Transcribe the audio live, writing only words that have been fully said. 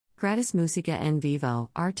Gratis Música en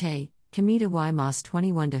Vivo, Arte, Comida y Más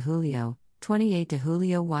 21 de Julio, 28 de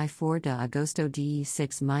Julio y 4 de Agosto de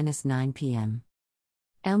 6-9 p.m.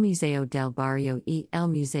 El Museo del Barrio y el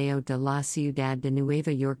Museo de la Ciudad de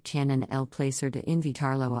Nueva York tienen el placer de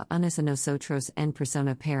invitarlo a unos a nosotros en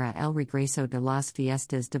persona para el regreso de las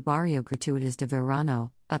fiestas de barrio gratuitas de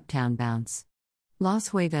verano, Uptown Bounce. Los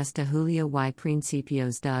jueves de julio y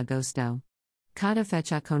principios de agosto. Cada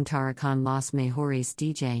fecha contará con los mejores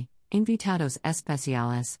DJ, invitados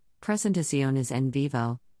especiales, presentaciones en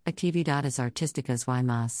vivo, actividades artísticas y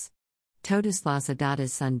más. Todas las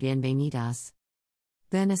edades son bienvenidas.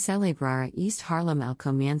 Ven a celebrar East Harlem el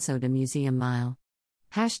comienzo de Museum Mile.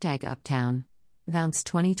 #Uptown Bounce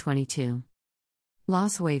 2022.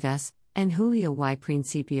 Los jueves, en julio y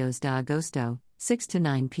principios de agosto,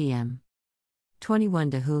 6-9 p.m. 21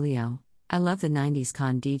 de julio, I Love the 90s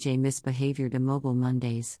con DJ Misbehavior de Mobile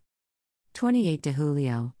Mondays. 28 de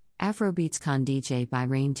julio, Afrobeats con DJ by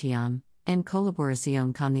Rain Tiam, en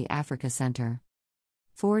colaboración con the Africa Center.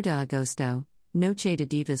 4 de agosto, Noche de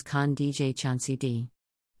Divas con DJ Chauncey D.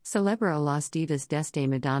 Celebra a las divas desde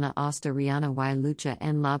Madonna hasta Rihanna y lucha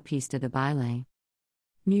en la pista de baile.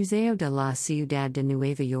 Museo de la Ciudad de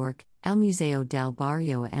Nueva York, el Museo del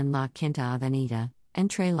Barrio en la Quinta Avenida,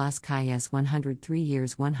 entre las calles 103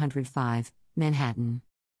 years 105, Manhattan.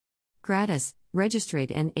 Gratis,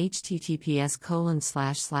 registrate en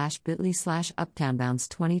https://bit.ly/uptownbounce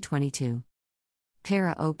 2022.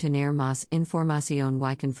 Para obtener más información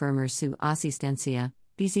y confirmar su asistencia,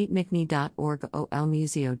 visite mcney.org o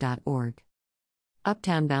elmuseo.org.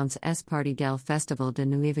 Uptown Bounce es parte del Festival de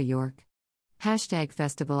Nueva York.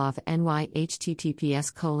 #Festival of NY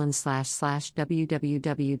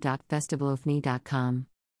https://www.festivalofny.com.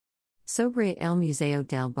 Sobre el Museo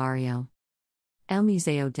del Barrio. El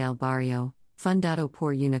Museo del Barrio, fundado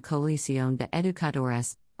por una coalición de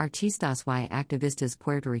educadores, artistas y activistas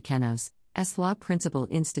puertorriqueños, es la principal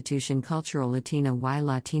institución cultural latina y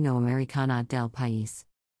latinoamericana del país.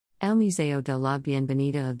 El Museo de la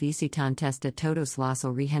Bienvenida a visitantes de todos los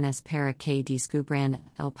orígenes para que descubran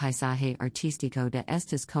el paisaje artístico de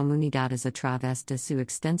estas comunidades a través de su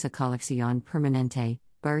extensa colección permanente,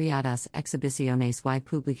 variadas exhibiciones y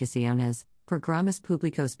publicaciones, programas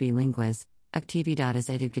públicos bilingües, actividades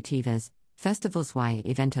educativas, festivals y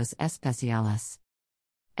eventos especiales.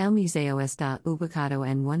 El museo está ubicado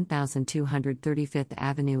en 1235th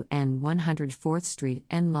Avenue and 104th Street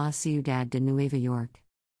en la Ciudad de Nueva York.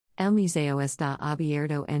 El museo está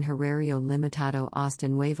abierto en horario limitado hasta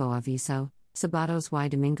nuevo aviso, sábados y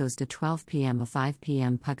domingos de 12 p.m. a 5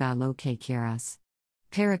 p.m. Paga lo que quieras.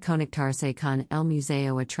 Para conectarse con el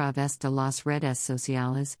museo a través de las redes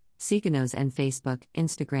sociales, síguenos en Facebook,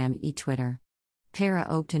 Instagram y Twitter. Para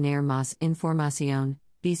obtener más información,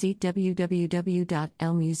 visite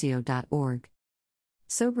www.elmuseo.org.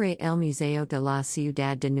 Sobre el Museo de la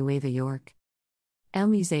Ciudad de Nueva York. El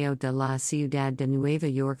Museo de la Ciudad de Nueva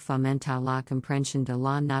York fomenta la comprensión de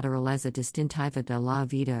la naturaleza distintiva de la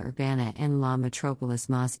vida urbana en la metrópolis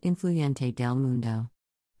más influyente del mundo.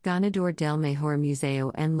 Ganador del Mejor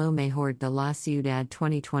Museo en lo Mejor de la Ciudad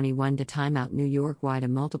 2021 de Time Out New York y de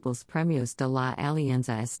múltiples premios de la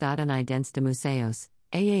Alianza Estadounidense de Museos,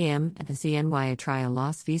 AAM, CNY atrae a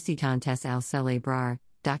los visitantes al celebrar,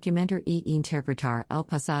 documentar y interpretar el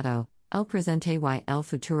pasado, el presente y el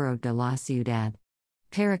futuro de la ciudad.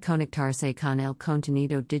 Para conectarse con el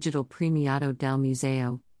contenido digital premiado del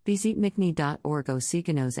museo, visite mcney.org o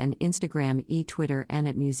síguenos en Instagram y Twitter and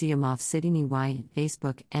at Museum of Sydney y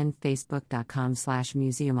Facebook en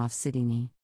facebook.com/Museum of Sydney.